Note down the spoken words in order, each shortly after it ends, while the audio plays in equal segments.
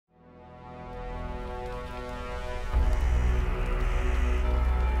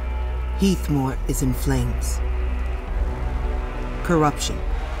Heathmoor is in flames. Corruption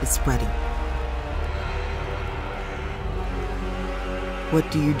is spreading.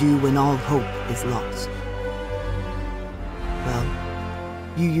 What do you do when all hope is lost?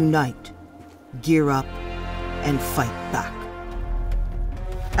 Well, you unite, gear up, and fight back.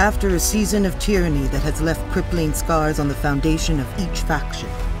 After a season of tyranny that has left crippling scars on the foundation of each faction,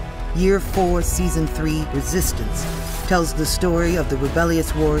 Year 4, Season 3, Resistance, tells the story of the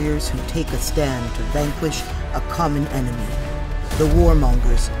rebellious warriors who take a stand to vanquish a common enemy, the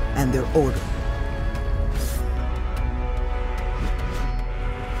warmongers and their order.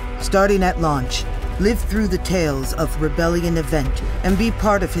 Starting at launch, live through the tales of Rebellion event and be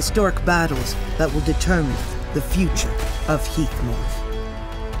part of historic battles that will determine the future of Heathmoor.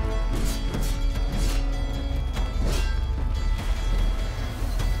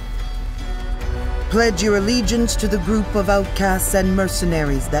 Pledge your allegiance to the group of outcasts and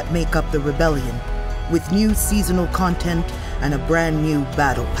mercenaries that make up the Rebellion, with new seasonal content and a brand new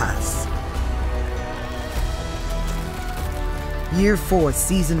battle pass. Year 4,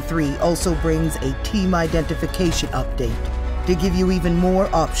 Season 3 also brings a team identification update to give you even more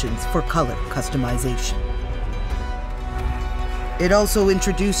options for color customization. It also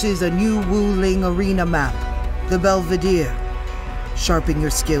introduces a new Wuling arena map, the Belvedere. Sharpen your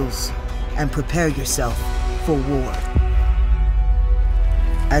skills and prepare yourself for war.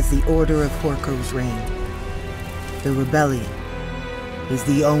 As the Order of Horkos reign, the Rebellion is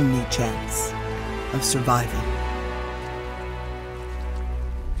the only chance of surviving.